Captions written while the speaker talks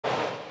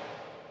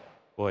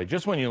Boy,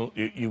 just when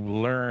you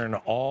learn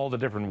all the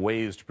different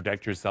ways to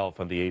protect yourself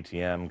on the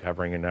ATM,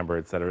 covering a number,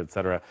 et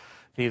cetera,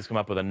 thieves come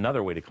up with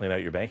another way to clean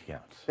out your bank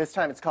account. This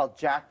time it's called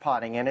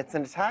jackpotting, and it's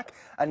an attack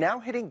now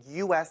hitting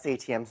U.S.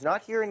 ATMs,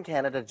 not here in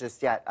Canada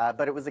just yet,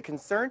 but it was a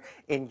concern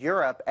in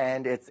Europe,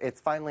 and it's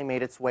finally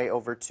made its way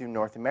over to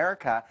North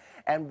America.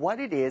 And what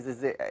it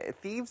is that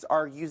thieves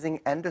are using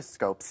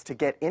endoscopes to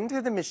get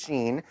into the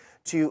machine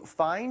to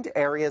find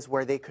areas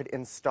where they could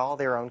install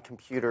their own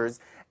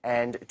computers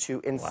and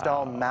to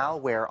install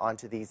malware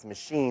onto these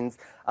machines.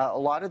 A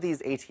lot of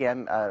these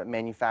ATM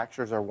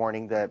manufacturers are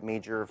warning the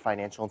major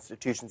financial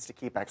institutions to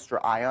keep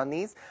extra eye on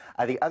these.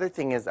 The other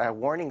thing is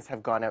warnings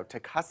have gone out to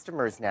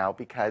customers now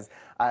because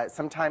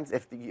sometimes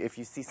if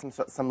you see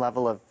some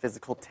level of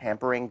physical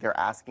tampering, they're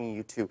asking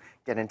you to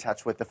get in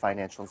touch with the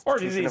financial institution. Or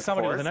if you see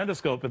somebody with an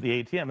endoscope at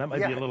the ATM, that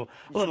might be a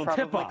little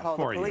tip-off call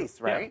for the police,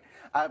 you. right?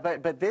 Yeah.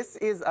 But this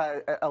is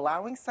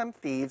allowing some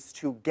thieves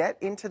to get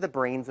into the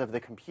brains of the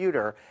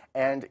computer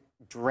and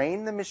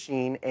drain the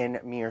machine in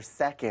mere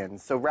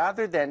seconds. So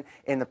rather than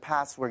in the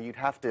past where you'd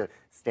have to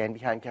stand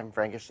behind Kevin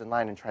Frankish in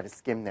line and try to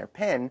skim their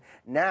PIN,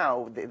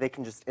 now they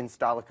can just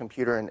install a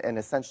computer and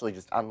essentially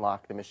just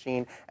unlock the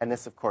machine. And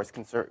this, of course,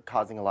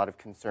 causing a lot of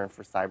concern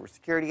for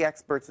cybersecurity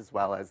experts as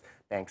well as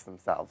banks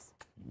themselves.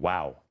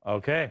 Wow.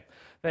 Okay.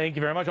 Thank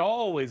you very much.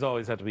 Always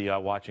have to be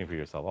watching for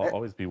yourself.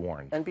 Always be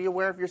warned. And be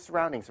aware of your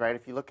surroundings, right?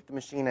 If you look at the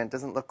machine and it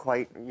doesn't look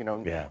quite,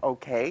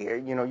 okay, I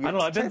don't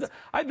know.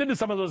 I've been to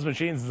some of those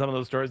machines in some of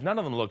those stores. None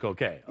of them look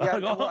okay. Yeah,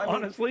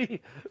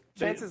 honestly.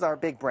 Chances are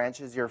big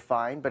branches, you're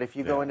fine. But if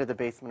you go into the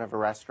basement of a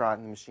restaurant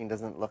and the machine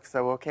doesn't look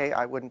so okay,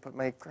 I wouldn't put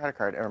my credit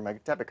card or my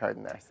debit card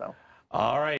in there. So. All right.